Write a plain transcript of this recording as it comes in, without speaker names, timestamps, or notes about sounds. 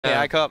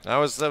AI Cup. I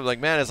was like,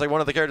 man, it's like one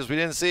of the characters we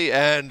didn't see,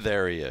 and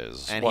there he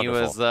is. And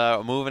Wonderful. he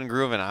was moving,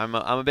 grooving. I'm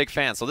a big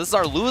fan. So this is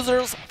our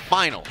losers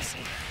finals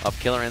of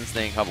Killer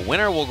Instinct Cup.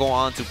 Winner will go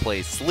on to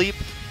play Sleep,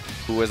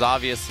 who has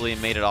obviously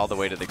made it all the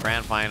way to the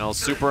grand finals.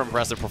 Super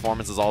impressive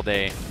performances all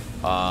day.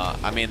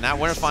 I mean, that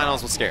winner's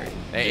finals was scary.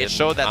 It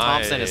showed that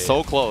Thompxson is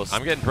so close.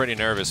 I'm getting pretty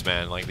nervous,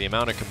 man. Like, the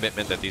amount of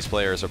commitment that these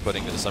players are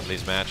putting into some of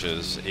these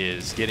matches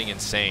is getting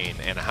insane.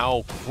 And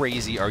how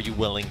crazy are you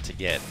willing to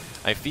get?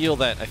 I feel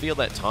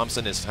that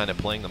Thompxson is kind of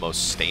playing the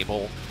most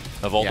stable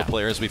of all the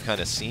players we've kind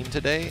of seen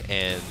today,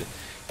 and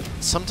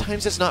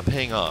sometimes it's not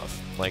paying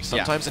off. Like,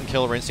 sometimes in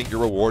Killer Instinct, you're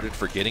rewarded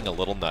for getting a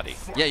little nutty.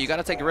 Yeah, you got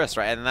to take a risk,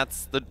 right? And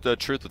that's the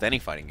truth with any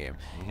fighting game.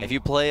 If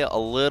you play a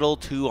little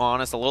too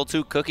honest, a little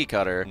too cookie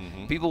cutter,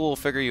 people will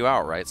figure you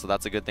out, right? So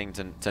that's a good thing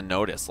to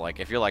notice.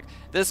 Like, if you're like,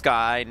 this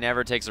guy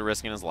never takes a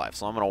risk in his life,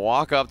 so I'm going to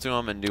walk up to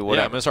him and do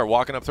whatever. Yeah, I'm going to start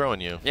walking up throwing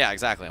you. Yeah,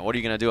 exactly. What are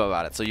you going to do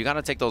about it? So you got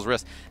to take those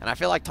risks. And I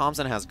feel like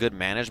Thompxson has good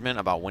management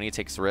about when he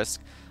takes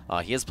risks.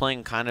 He is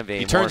playing kind of a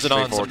He turns more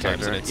it on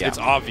sometimes, and it's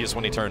obvious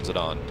when he turns it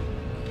on.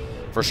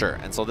 For sure.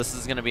 And so this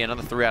is going to be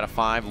another 3 out of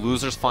 5.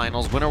 Losers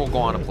finals. Winner will go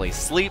on to play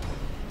Sleep.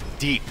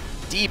 Deep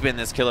in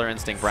this Killer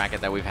Instinct bracket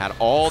that we've had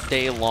all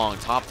day long.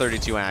 Top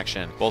 32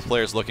 action. Both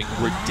players looking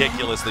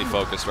ridiculously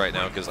focused right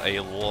now because a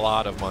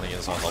lot of money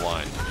is on the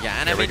line. Yeah,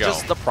 and I mean,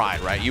 just the pride,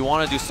 right? You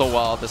want to do so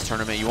well at this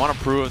tournament. You want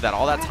to prove that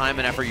all that time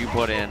and effort you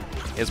put in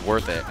is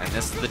worth it. And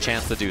this is the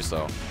chance to do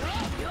so.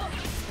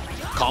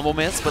 Combo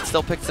miss, but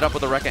still picks it up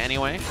with a Rekka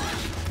anyway.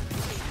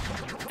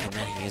 And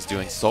then he is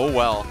doing so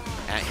well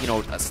at, you know,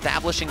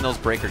 establishing those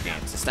breaker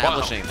games,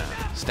 establishing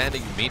that.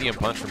 Standing medium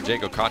punch from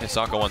Jago. Caught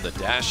Hisako on the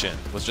dash in.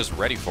 Was just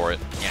ready for it.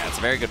 Yeah, it's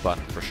a very good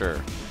button for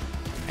sure.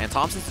 And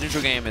Thompson's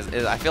neutral game is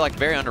I feel like,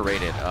 very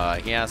underrated.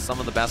 He has some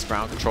of the best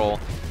ground control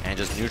and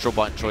just neutral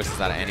button choices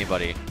out of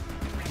anybody.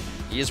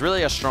 He is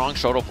really a strong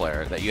Shoto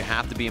player that you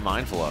have to be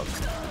mindful of.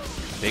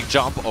 Big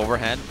jump,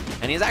 overhead.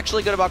 And he's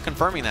actually good about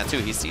confirming that, too.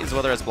 He sees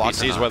whether it's blocked or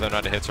not. He sees whether or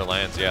not it hits or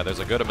lands. Yeah, there's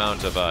a good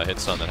amount of hit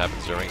stun that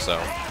happens during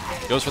so.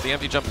 Goes for the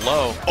empty jump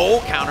low.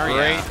 Oh, counter,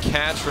 Great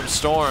catch from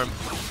Storm.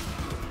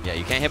 Yeah,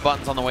 you can't hit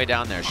buttons on the way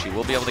down there. She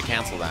will be able to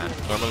cancel that.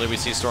 Normally we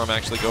see Storm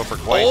actually go for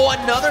quite. Oh,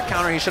 another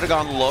counter. He should have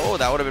gone low.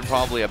 That would have been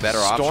probably a better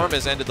option. Storm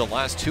has ended the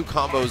last 2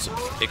 combos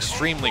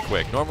extremely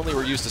quick. Normally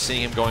we're used to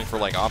seeing him going for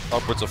like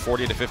upwards of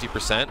 40 to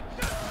 50%.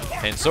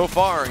 And so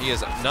far, he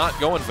is not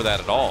going for that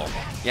at all.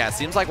 Yeah, it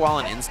seems like while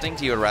in Instinct,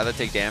 he would rather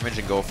take damage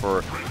and go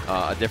for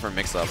a different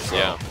mix-up. So.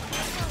 Yeah.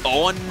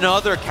 Oh,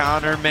 another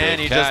counter, man.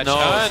 He just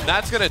knows. And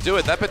that's going to do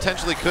it. That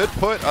potentially could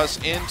put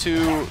us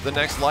into the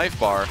next life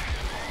bar.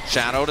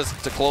 Shadow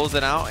to close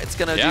it out. It's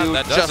going to do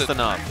just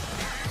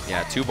enough.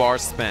 Yeah, 2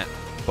 bars spent.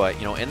 But,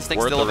 you know,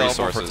 Instinct still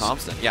available for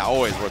Thompxson. Yeah,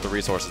 always worth the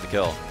resources to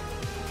kill.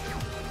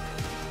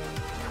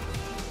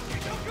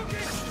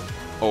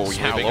 Oh,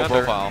 yeah, low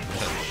profile.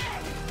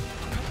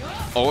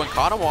 Oh, and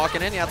caught him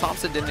walking in. Yeah,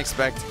 Thompxson didn't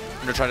expect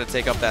him to try to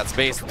take up that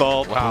space.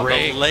 Wow,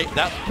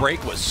 that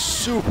break was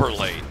super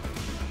late.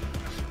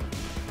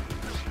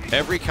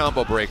 Every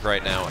combo break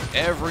right now,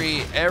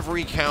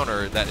 every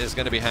counter that is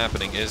going to be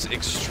happening is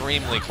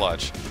extremely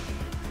clutch.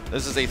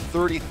 This is a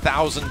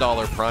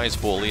 $30,000 prize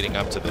pool leading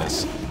up to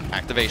this.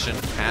 Activation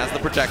has the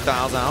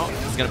projectiles out.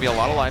 There's going to be a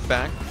lot of life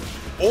back.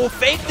 Oh,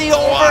 fake the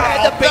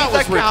overhead to beat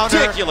the counter.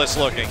 Ridiculous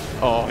looking.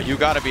 Oh, you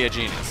got to be a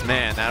genius.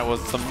 Man, that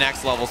was some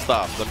next level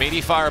stuff. The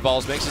meaty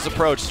fireballs makes his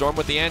approach. Storm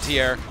with the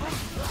anti-air.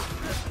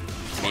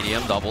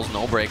 Medium doubles,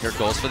 no breaker.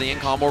 Goes for the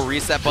in-combo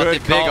reset, but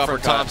Good the big call for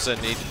uppercut. Thompxson.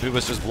 He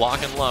was just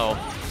blocking low.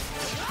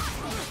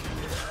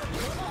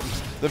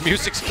 The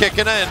music's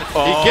kicking in.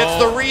 He gets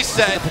the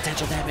reset.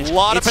 Potential damage. A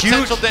lot of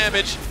potential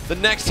damage. The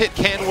next hit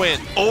can win.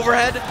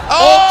 Overhead.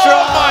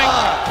 Oh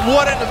my!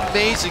 What an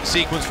amazing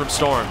sequence from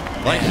Storm.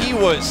 Like, he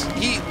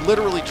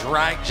literally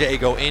dragged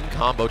Jago in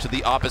combo to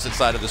the opposite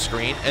side of the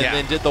screen and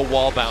then did the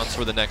wall bounce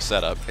for the next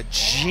setup. A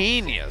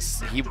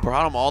genius. He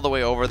brought him all the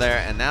way over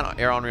there, and that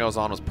air on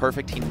Ryozan was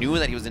perfect. He knew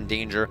that he was in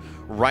danger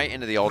right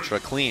into the Ultra.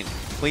 Clean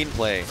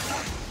play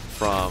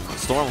from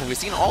Storm, who we've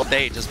seen all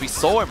day just be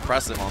so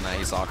impressive on that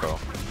Hisako.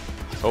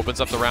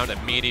 Opens up the round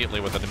immediately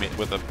with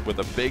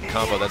a big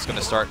combo that's going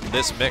to start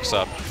this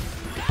mix-up.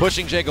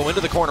 Pushing Jago into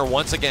the corner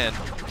once again.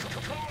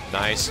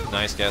 Nice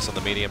guess on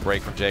the medium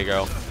break from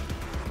Jago.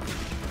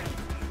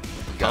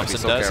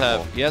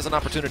 Thompxson he has an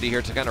opportunity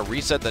here to kind of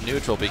reset the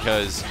neutral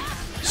because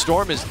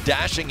Storm is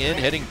dashing in,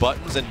 hitting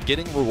buttons, and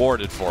getting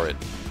rewarded for it.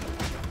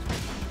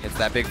 It's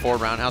that big forward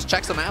roundhouse.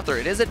 Checks him after.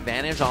 It is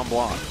advantage on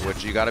block,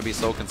 which you got to be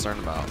so concerned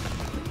about.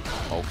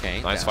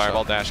 Okay. Nice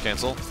fireball dash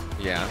cancel.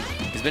 Yeah.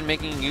 He's been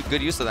making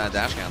good use of that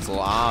dash cancel.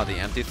 Ah, the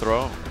empty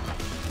throw.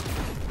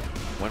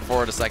 Went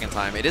forward a second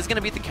time. It is going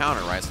to beat the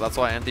counter, right? So that's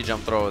why empty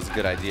jump throw is a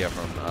good idea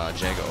from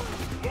Jago.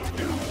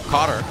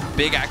 Caught her.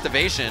 Big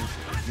activation.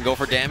 Can go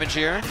for damage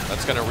here.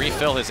 That's going to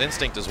refill his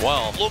instinct as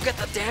well. Look at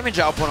the damage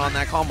output on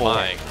that combo.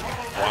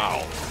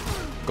 Wow.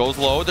 Goes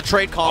low. The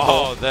trade combo.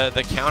 Oh,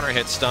 the counter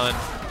hit stun.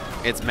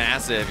 It's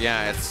massive.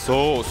 Yeah, it's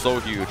so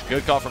huge.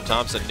 Good call from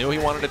Thompson. Knew he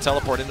wanted to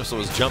teleport in, so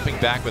was jumping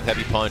back with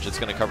heavy punch. It's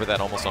going to cover that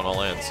almost on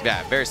all ends.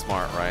 Yeah, very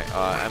smart, right?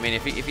 I mean,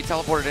 if he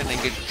teleported in and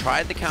he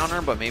tried the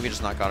counter, but maybe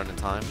just not got it in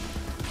time.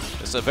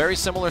 It's a very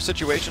similar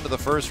situation to the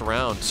first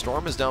round.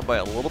 Storm is down by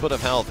a little bit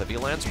of health. If he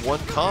lands one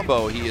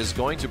combo, he is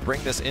going to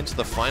bring this into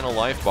the final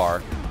life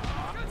bar.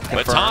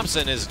 But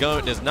Thompson is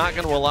not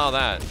going to allow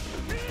that.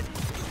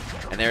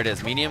 And there it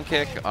is, medium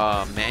kick,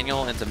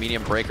 manual into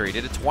medium breaker. He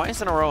did it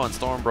twice in a row, and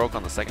Storm broke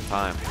on the second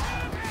time.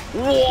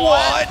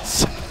 What?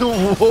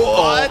 What?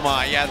 Oh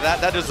my, yeah,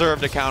 that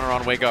deserved a counter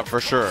on Wake Up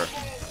for sure.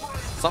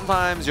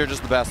 Sometimes you're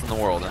just the best in the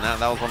world, and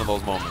that was one of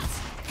those moments.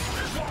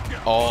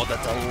 Oh, the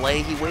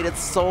delay, he waited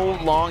so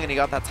long, and he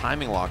got that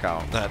timing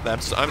lockout.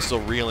 I'm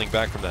still reeling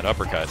back from that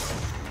uppercut.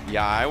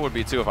 Yeah, I would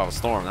be too if I was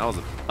Storm. That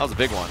was a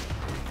big one.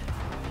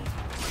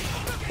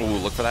 Ooh,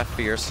 look for that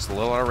fierce, just a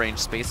little out of range,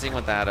 spacing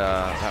with that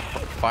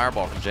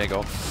fireball from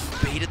Jago.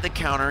 Baited the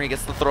counter, he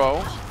gets the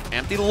throw.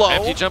 Empty low.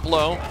 Empty jump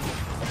low.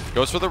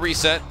 Goes for the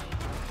reset.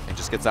 And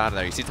just gets out of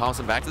there. You see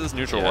Thompson back to this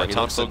neutral one.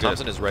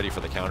 Thompson is ready for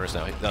the counters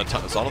now.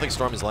 So I don't think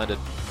Storm has landed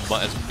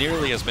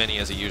nearly as many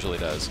as he usually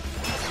does.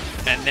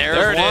 And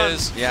there it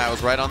is. Yeah, it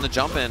was right on the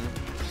jump in.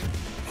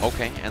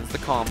 Okay, ends the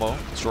combo.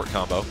 Short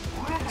combo.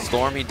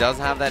 Storm, he does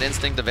have that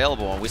instinct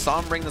available, and we saw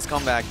him bring this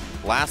comeback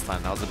last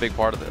time. That was a big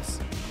part of this.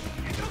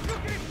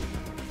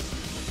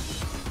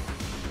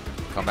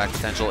 Comeback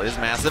potential is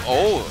massive.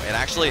 Oh, it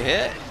actually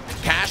hit.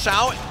 Cash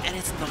out, and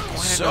it's not going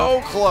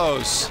so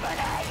close.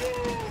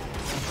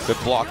 Good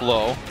block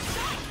low.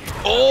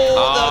 Oh,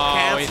 the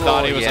cancel. He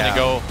thought he was going to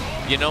go.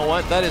 You know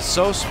what? That is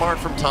so smart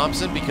from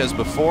Thompson, because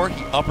before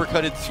he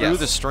uppercutted through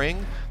the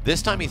string,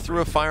 this time he threw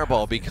a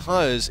fireball,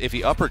 because if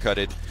he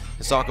uppercutted,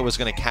 Hisako was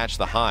going to catch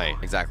the high.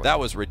 Exactly. That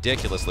was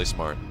ridiculously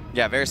smart.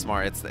 Yeah, very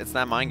smart. It's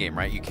that mind game,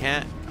 right? You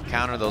can't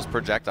counter those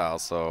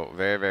projectiles, so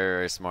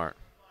very smart.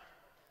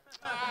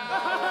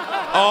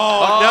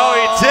 Oh, no,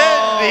 he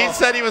didn't. He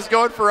said he was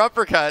going for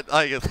uppercut.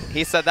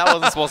 He said that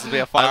wasn't supposed to be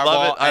a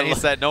fireball, and he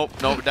said, nope,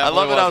 definitely I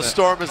love it wasn't. how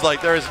Storm is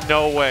like, there is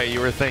no way you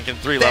were thinking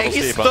three levels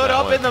deep on that He stood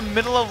up one. in the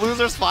middle of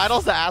losers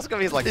finals to ask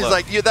him. He's like,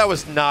 yeah, that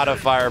was not a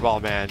fireball,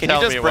 man. Can you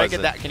just break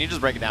it down? Can you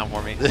just break it down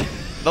for me?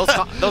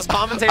 Those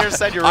commentators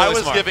said you're really smart. I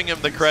was smart. giving him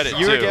the credit,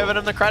 You were giving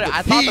him the credit.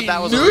 I thought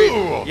that was a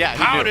read. Yeah,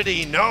 How did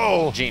he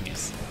know?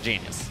 Genius.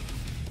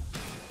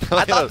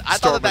 I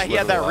thought that he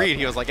had that read.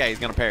 He was like, yeah, he's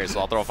going to parry, so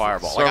I'll throw a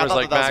fireball. Storm was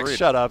like, Max,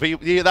 shut up.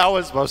 That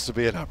was supposed to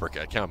be an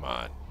uppercut. Come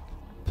on.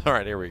 All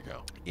right, here we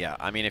go. Yeah,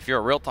 I mean, if you're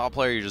a real top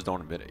player, you just don't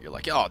admit it. You're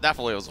like, yo,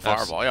 definitely it was a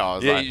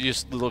fireball. You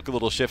just look a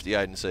little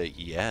shifty-eyed and say,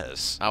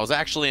 yes. I was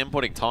actually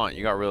inputting taunt.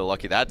 You got really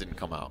lucky that didn't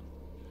come out.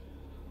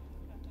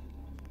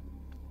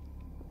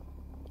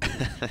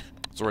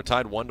 So we're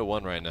tied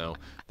 1-1 right now.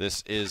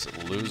 This is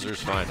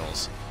losers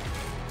finals.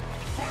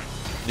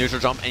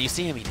 Neutral jump, and you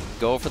see him, he didn't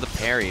go for the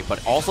parry,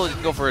 but also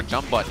didn't go for a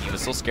jump button. He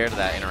was so scared of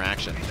that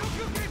interaction.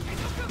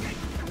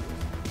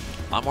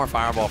 A lot more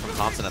fireball from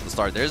Thompson at the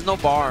start. There's no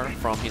bar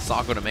from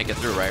Hisako to make it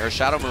through, right? Her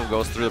shadow move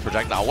goes through the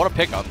projectile. What a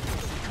pickup.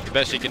 The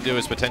best she can do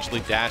is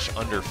potentially dash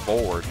under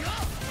forward.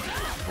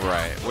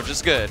 Right, which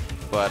is good,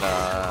 but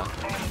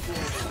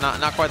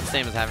not quite the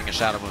same as having a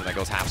shadow move that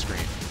goes half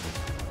screen.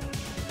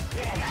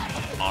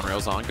 On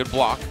rails on, good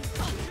block.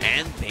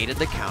 And baited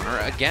the counter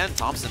again.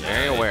 Thompson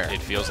very aware.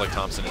 It feels like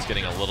Thompson is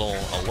getting a little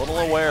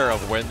aware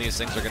of when these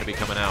things are going to be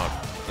coming out.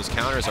 Those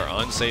counters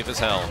are unsafe as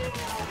hell.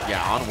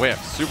 Yeah, on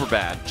whiff, super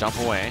bad. Jump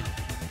away.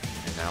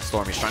 And now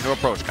Stormy's trying to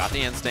approach. Got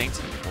the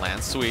instinct.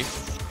 Lands sweep.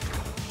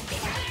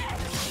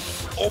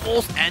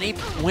 Almost, and he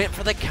went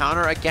for the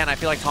counter again. I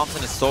feel like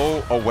Thompson is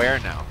so aware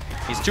now.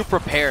 He's too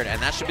prepared, and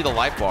that should be the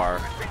life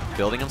bar.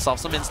 Building himself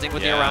some instinct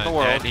with the around the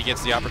world. And he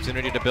gets the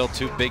opportunity to build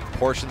two big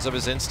portions of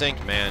his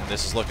instinct. Man,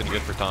 this is looking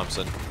good for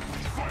Thompson.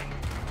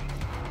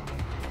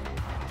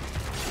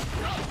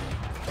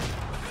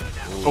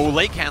 Oh,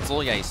 late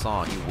cancel. Yeah, he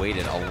saw. He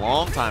waited a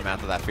long time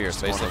after that fierce.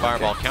 Face the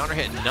fireball. Counter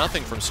hit,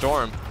 nothing from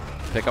Storm.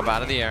 Pick up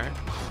out of the air.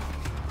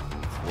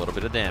 A little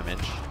bit of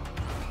damage.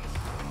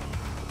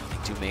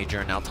 Too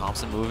major. Now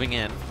Thompson moving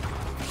in.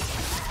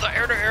 The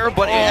air-to-air,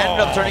 but it ended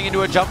up turning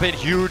into a jump-in.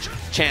 Huge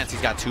chance.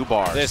 He's got 2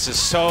 bars. This is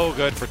so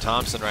good for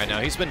Thompson right now.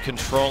 He's been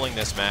controlling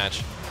this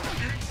match.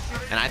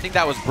 And I think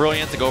that was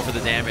brilliant to go for the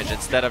damage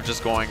instead of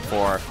just going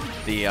for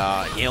the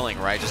healing,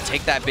 right? Just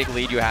take that big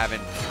lead you have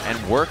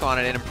and work on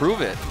it and improve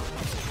it.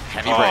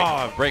 Heavy break.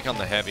 Oh, break on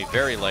the heavy.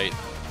 Very late.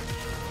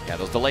 Yeah,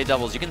 those delay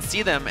doubles, you can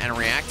see them and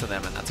react to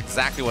them, and that's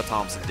exactly what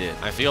Thompson did.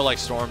 I feel like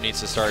Storm needs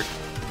to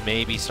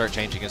maybe start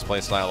changing his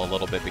playstyle a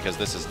little bit, because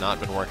this has not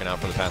been working out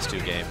for the past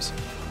 2 games.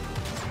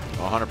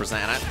 100%.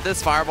 And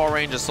this fireball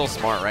range is so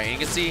smart, right? And you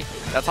can see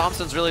that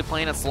Thompson's really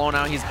playing it slow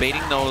now. He's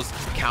baiting those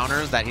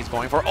counters that he's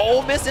going for.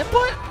 Oh, miss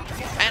input!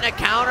 And a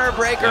counter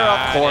breaker,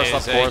 of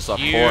course.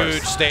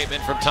 Huge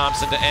statement from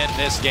Thompson to end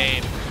this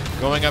game.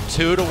 Going up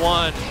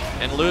 2-1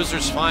 and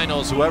losers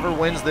finals. Whoever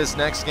wins this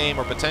next game,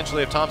 or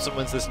potentially if Thompson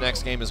wins this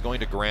next game, is going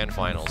to grand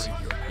finals.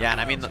 Yeah,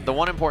 and I mean, the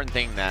one important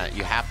thing that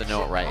you have to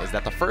note, right, is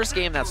that the first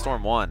game that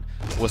Storm won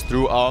was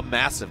through a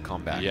massive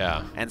comeback.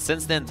 Yeah. And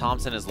since then,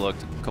 Thompson has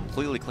looked completely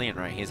completely clean,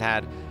 right? He's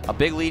had a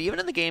big lead. Even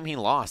in the game he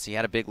lost, he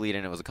had a big lead,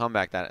 and it was a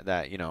comeback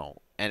that you know,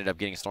 ended up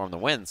getting Storm the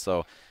win.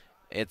 So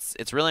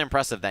it's really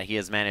impressive that he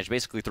has managed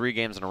basically 3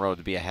 games in a row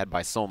to be ahead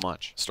by so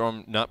much.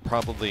 Storm not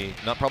probably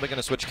going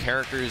to switch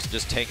characters,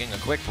 just taking a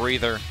quick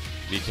breather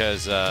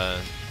because a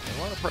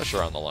lot of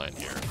pressure on the line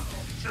here.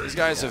 These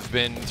guys have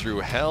been through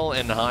hell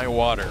and high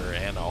water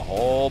and a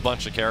whole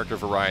bunch of character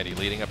variety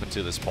leading up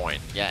until this point.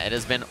 Yeah, it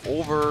has been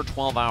over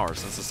 12 hours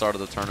since the start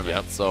of the tournament.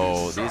 Yep.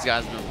 So these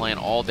guys have been playing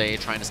all day,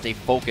 trying to stay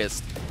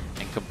focused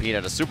and compete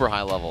at a super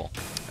high level.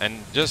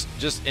 And just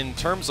in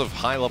terms of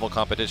high-level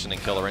competition in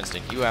Killer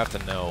Instinct, you have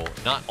to know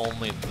not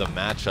only the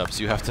matchups,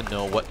 you have to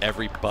know what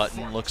every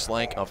button looks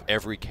like of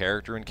every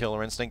character in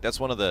Killer Instinct. That's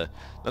one of the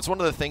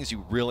things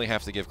you really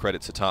have to give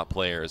credit to top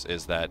players,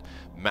 is that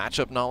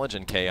matchup knowledge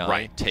in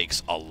KI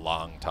takes a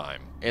long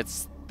time.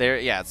 It's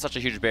such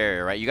a huge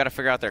barrier, right? You got to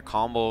figure out their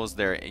combos,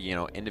 their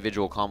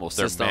individual combo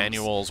systems, their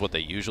manuals, what they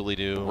usually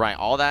do, right?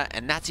 All that,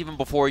 and that's even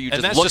before you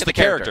just that's look just at the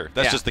character.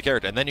 That's just the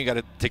character, and then you got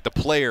to take the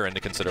player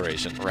into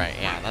consideration. Right.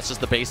 Yeah, that's just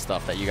the base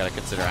stuff that you got to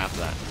consider after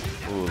that.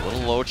 Ooh,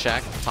 little low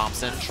check,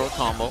 Thompxson short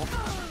combo,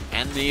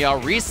 and the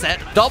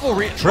reset, triple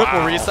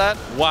reset.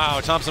 Wow,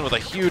 Thompxson with a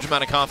huge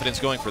amount of confidence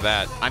going for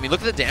that. I mean,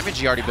 look at the damage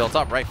he already built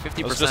up, right?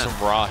 50%. Those just some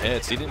raw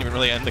hits. He didn't even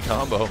really end the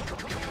combo.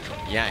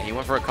 Yeah, he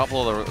went for a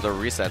couple of the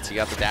resets. He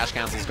got the dash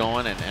cancels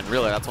going, and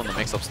really that's when the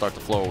mix-ups start to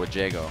flow with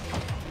Jago.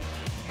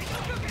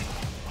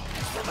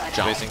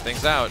 Spacing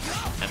things out.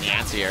 And the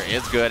anti-air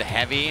is good.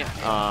 Heavy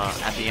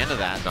at the end of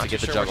that Not to get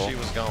sure the juggle. where she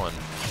was going.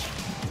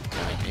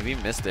 Maybe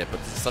he missed it, but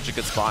this is such a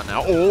good spot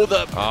now. Oh,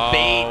 the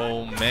bait!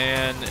 Oh,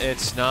 man,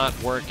 it's not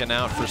working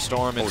out for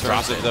Storm in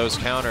terms of those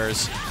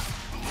counters.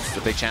 It's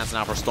a big chance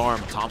now for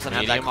Storm. Thompxson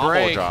had that Medium combo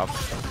break. drop.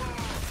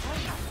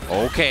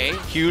 Okay,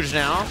 huge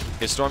now.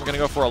 Is Storm going to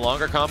go for a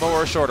longer combo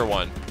or a shorter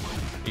one?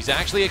 He's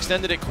actually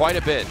extended it quite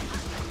a bit.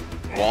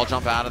 Wall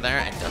jump out of there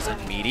and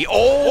doesn't meaty.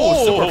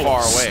 Oh, super far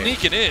away.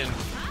 Sneaking in.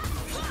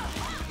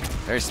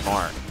 Very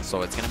smart.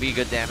 So it's going to be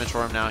good damage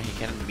for him now. He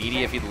can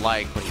meaty if he'd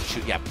like, but he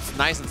shoot. Yeah, it's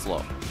nice and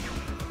slow.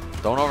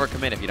 Don't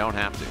overcommit if you don't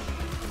have to.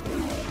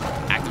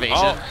 Activation.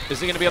 Oh, is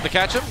he going to be able to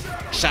catch him?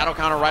 Shadow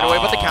counter right away,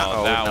 but the counter.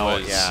 Oh, that no,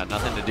 was, yeah,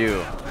 nothing to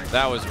do.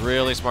 That was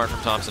really smart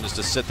from Thompxson, just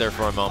to sit there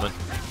for a moment.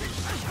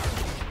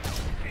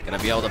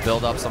 Gonna be able to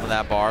build up some of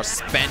that bar,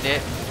 spend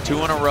it, 2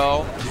 in a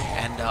row,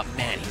 and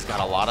man, he's got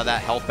a lot of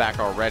that health back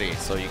already.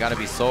 So you got to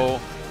be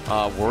so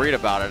worried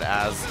about it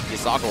as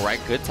Hisako, right?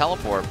 Good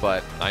teleport,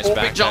 but nice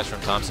back dash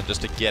from Thompxson just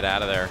to get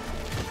out of there.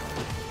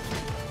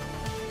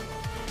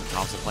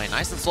 Thompxson playing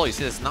nice and slow. You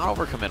see this, not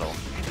overcommittal.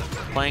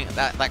 Playing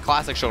that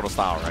classic Shoto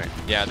style, right?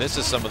 Yeah, this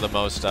is some of the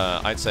most,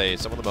 I'd say,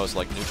 some of the most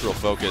like neutral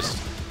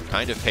focused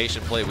kind of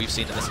patient play we've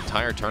seen in this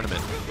entire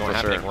tournament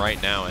happening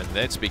right now, and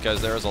it's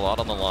because there is a lot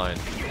on the line.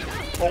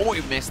 Oh,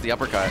 he missed the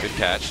uppercut. Good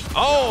catch.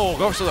 Oh,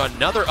 goes for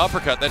another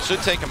uppercut. That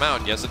should take him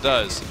out. Yes, it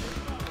does.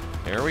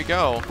 Here we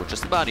go. We're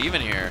just about even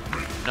here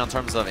now in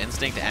terms of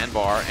instinct and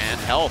bar and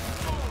health.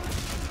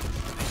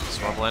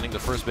 Storm landing the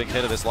first big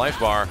hit of this life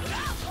bar.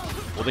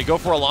 Will they go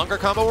for a longer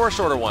combo or a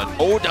shorter one?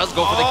 Oh, does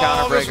go for the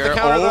counter breaker.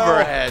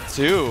 Overhead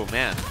too,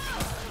 man.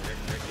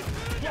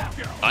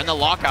 On the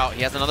lockout,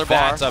 he has another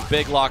bar. That's a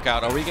big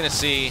lockout. Are we going to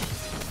see...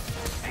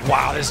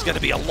 Wow, this is going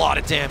to be a lot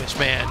of damage,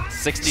 man.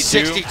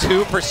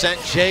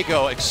 62%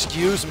 Jago,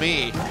 excuse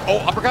me. Oh,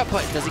 uppercut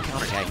play. Does he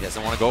counter? Yeah, he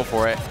doesn't want to go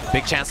for it.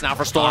 Big chance now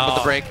for Storm with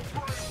the break.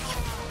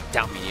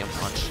 Down medium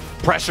punch.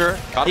 Pressure.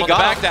 Got him on the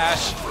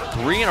backdash.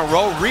 3 in a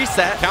row.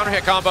 Reset. Counter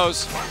hit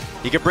combos.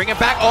 He can bring it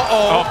back.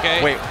 Uh-oh.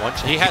 Okay. Wait, one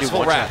chance. He has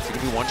full wrath. He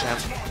can do one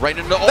chance. Right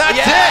into the... Oh, that's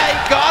yeah,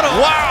 it! He got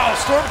him! Wow,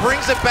 Storm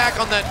brings it back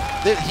on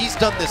that. He's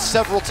done this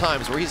several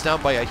times where he's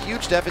down by a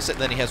huge deficit,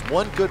 and then he has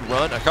one good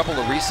run, a couple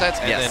of resets,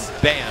 and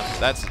then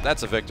bam,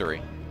 that's a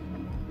victory.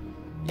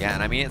 Yeah,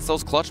 and I mean, it's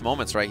those clutch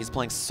moments, right? He's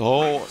playing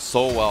so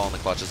well in the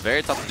clutch. It's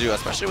very tough to do,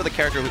 especially with a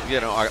character who,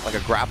 like a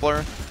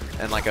grappler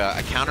and like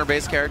a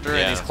counter-based character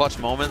in these clutch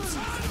moments.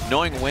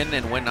 Knowing when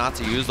and when not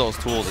to use those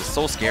tools is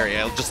so scary,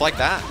 just like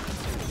that.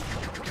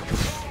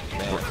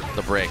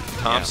 The break.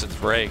 Thompson's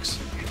breaks.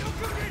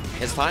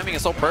 His timing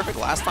is so perfect.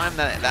 Last time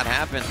that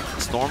happened,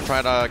 Storm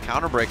tried a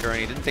counter breaker and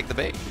he didn't take the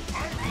bait.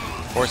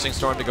 Forcing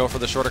Storm to go for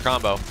the shorter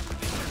combo.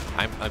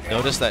 I've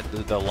noticed that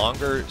the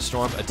longer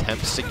Storm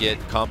attempts to get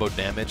combo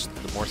damage,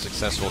 the more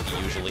successful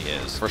he usually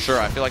is. For sure.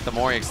 I feel like the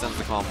more he extends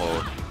the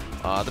combo,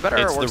 the better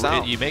it works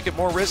out. You make it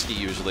more risky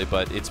usually,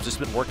 but it's just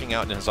been working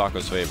out in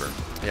Hisako's favor.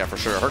 Yeah, for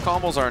sure. Her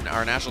combos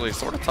are naturally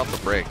sort of tough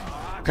to break.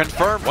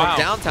 Confirmed from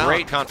downtown.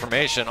 Great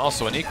confirmation.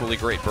 Also an equally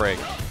great break.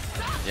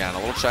 Yeah, and a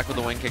little check with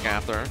the wing kick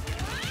after.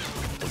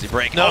 Does he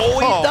break? No,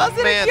 he does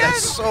it man, again.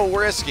 That's so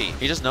risky.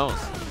 He just knows.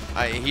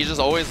 He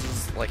just always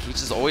is, like, he's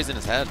just always in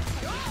his head.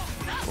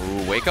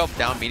 Ooh, wake up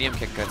down medium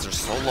kick cuts are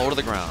so low to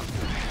the ground.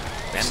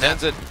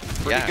 Extends it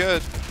pretty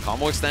good.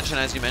 Combo extension,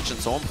 as you mentioned,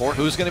 so important.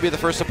 Who's going to be the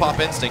first to pop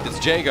instinct?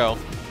 It's Jago.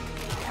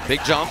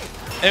 Big jump.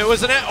 It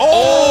was an...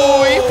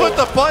 Oh, he put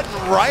the button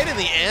right in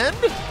the end?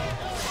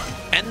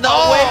 And the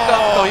wake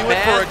up. He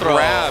went for a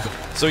grab.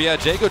 So yeah,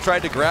 Jago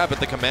tried to grab, but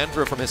the command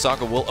throw from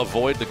Hisako will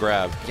avoid the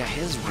grab. Yeah,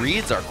 his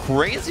reads are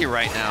crazy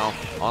right now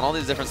on all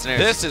these different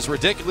scenarios. This is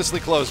ridiculously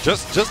close.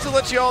 Just to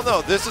let you all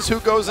know, this is who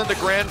goes into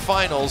grand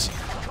finals.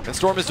 And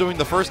Storm is doing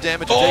the first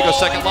damage to Jago's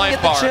second life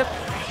bar.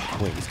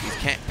 Wait, he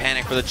can't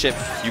panic for the chip.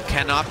 You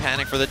cannot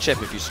panic for the chip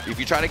if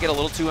you try to get a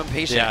little too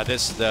impatient. Yeah,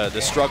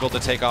 the struggle to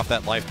take off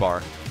that life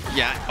bar.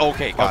 Yeah.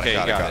 Okay. Got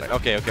it.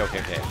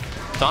 Okay.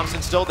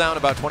 Thompson still down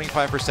about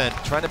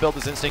 25%, trying to build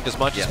his instinct as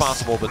much as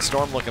possible, but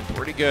Storm looking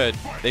pretty good.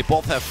 They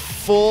both have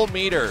full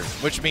meter,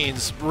 which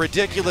means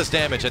ridiculous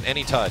damage at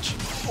any touch.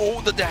 Oh,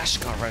 the dash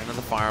got right into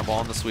the fireball,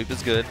 and the sweep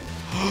is good.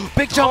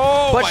 Big jump,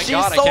 oh but my she's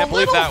God, so I can't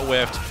believe little. that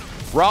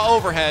whiffed. Raw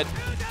overhead.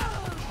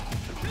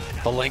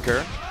 The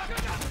linker.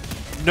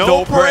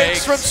 No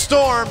breaks from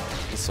Storm.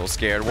 He's so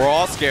scared. We're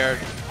all scared.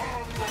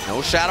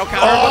 No shadow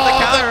counter with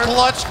the counter. The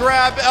clutch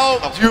grab.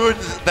 Oh, dude,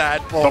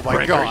 that. Oh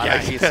my God. Yeah,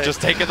 he's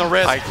just taking the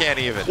risk. I can't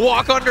even.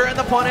 Walk under and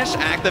the punish.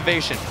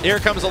 Activation. Here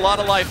comes a lot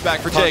of life back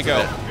for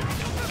Jago.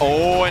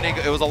 Oh, and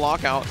it was a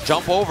lockout.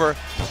 Jump over.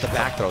 But the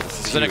back throw. This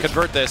is He's going to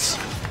convert this.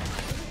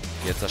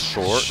 It's a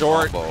short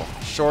combo.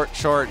 Short.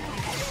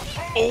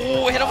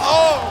 Oh, hit him.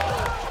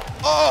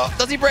 Oh.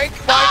 Does he break?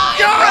 My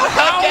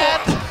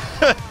God. Again.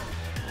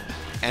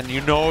 And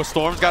you know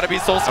Storm's got to be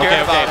so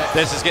scared about it.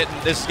 This is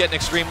getting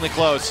extremely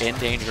close. In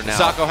danger now.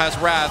 Hisako has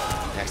Wrath.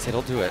 Next hit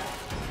will do it.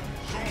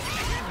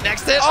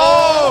 Next hit.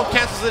 Oh!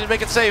 Cancels it to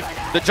make it safe.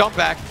 The jump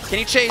back. Can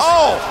he chase?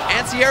 Oh!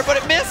 Anti-air, but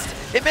it missed.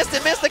 It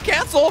missed. The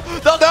cancel.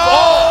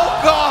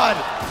 Oh, God.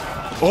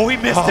 Oh, he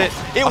missed it.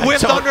 It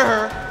whipped under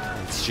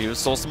her. She was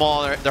so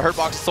small. The hurt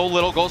box so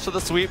little. Goes for the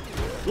sweep.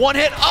 One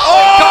hit.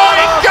 Oh,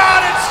 he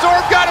got it!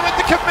 Storm got him with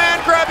the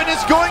command grab and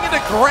is going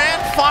into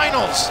grand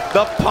finals.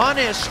 The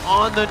punish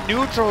on the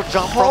neutral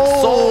jump from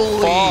so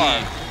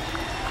far.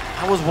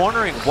 I was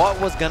wondering what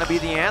was going to be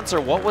the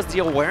answer. What was the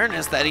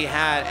awareness that he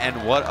had,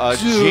 and what a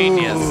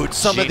genius.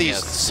 Some of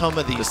these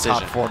decision.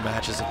 Top 4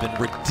 matches have been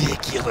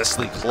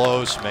ridiculously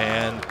close,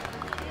 man.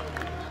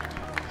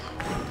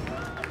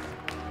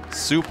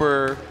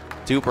 Super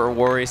duper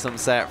worrisome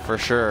set for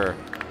sure.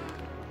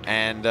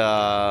 And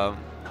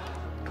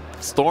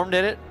Storm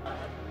did it.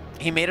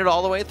 He made it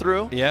all the way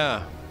through.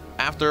 Yeah.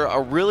 After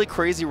a really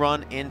crazy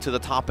run into the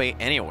top 8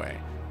 anyway.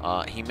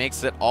 He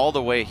makes it all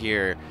the way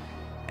here.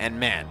 And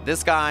man,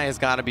 this guy has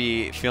got to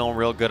be feeling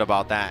real good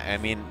about that. I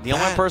mean, the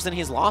only person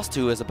he's lost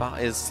to is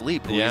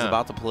Sleep, who he's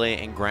about to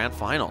play in grand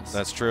finals.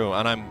 That's true.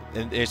 And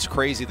it's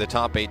crazy the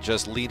top 8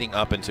 just leading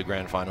up into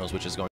grand finals, which is going